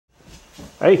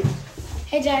Hey.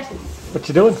 Hey, Dad. What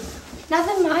you doing?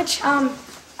 Nothing much.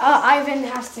 Ivan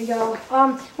has to go.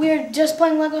 We were just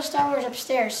playing Lego Star Wars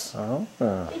upstairs. Oh.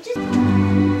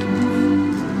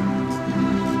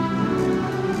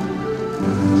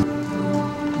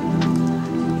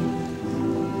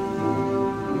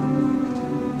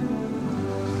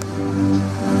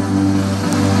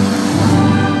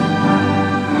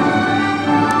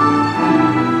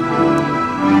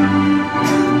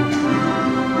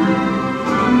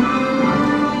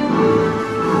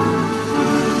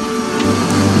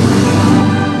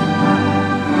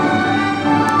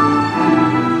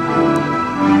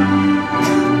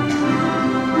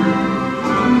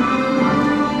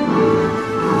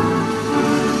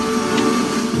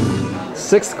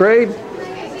 Sixth grade?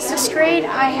 Sixth grade,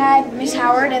 I had Miss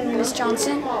Howard and Miss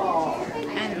Johnson,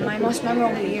 and my most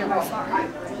memorable year by far.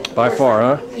 By far,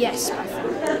 huh? Yes, by far.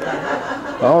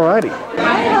 Alrighty.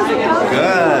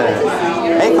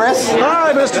 Good. Hey, Chris.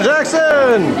 Hi, Mr.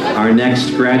 Jackson. Our next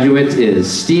graduate is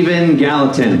Stephen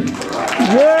Gallatin.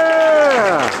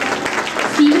 Yeah!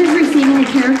 Stephen is receiving the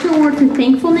Character Award for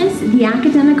Thankfulness, the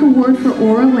Academic Award for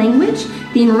Oral Language,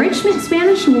 the Enrichment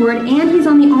Spanish Award, and he's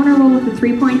on the honor roll with a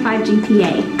 3.5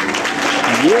 GPA.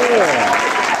 Yeah!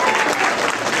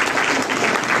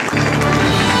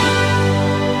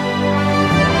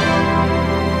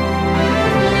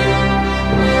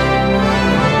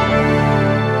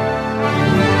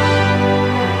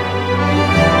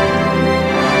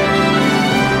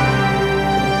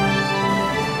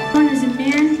 Is a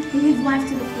man who lived life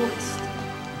to the fullest.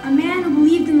 A man who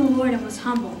believed in the Lord and was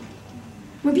humble.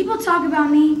 When people talk about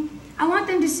me, I want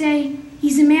them to say,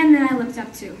 he's a man that I looked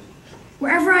up to.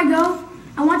 Wherever I go,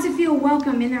 I want to feel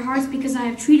welcome in their hearts because I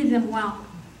have treated them well.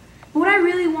 But what I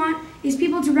really want is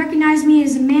people to recognize me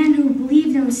as a man who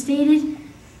believed and was stated,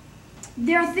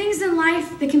 there are things in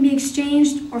life that can be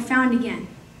exchanged or found again.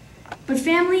 But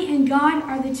family and God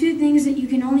are the two things that you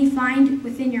can only find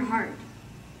within your heart.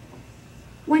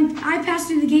 When I pass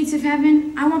through the gates of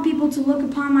heaven, I want people to look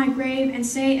upon my grave and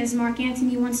say, as Mark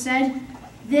Antony once said,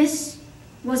 this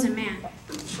was a man.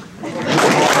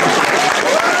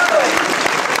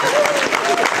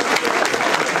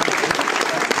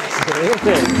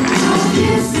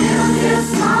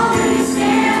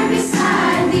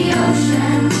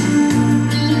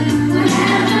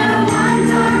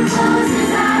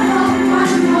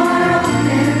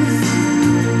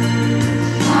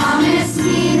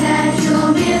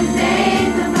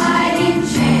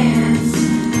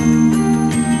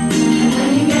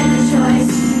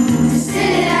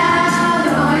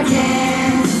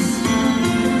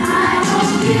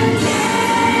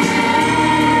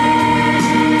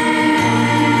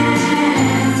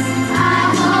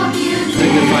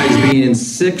 In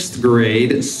sixth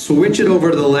grade, switch it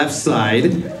over to the left side.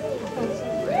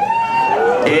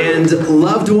 And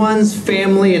loved ones,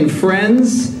 family, and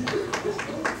friends,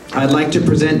 I'd like to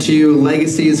present to you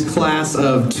Legacy's class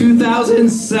of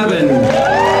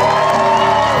 2007.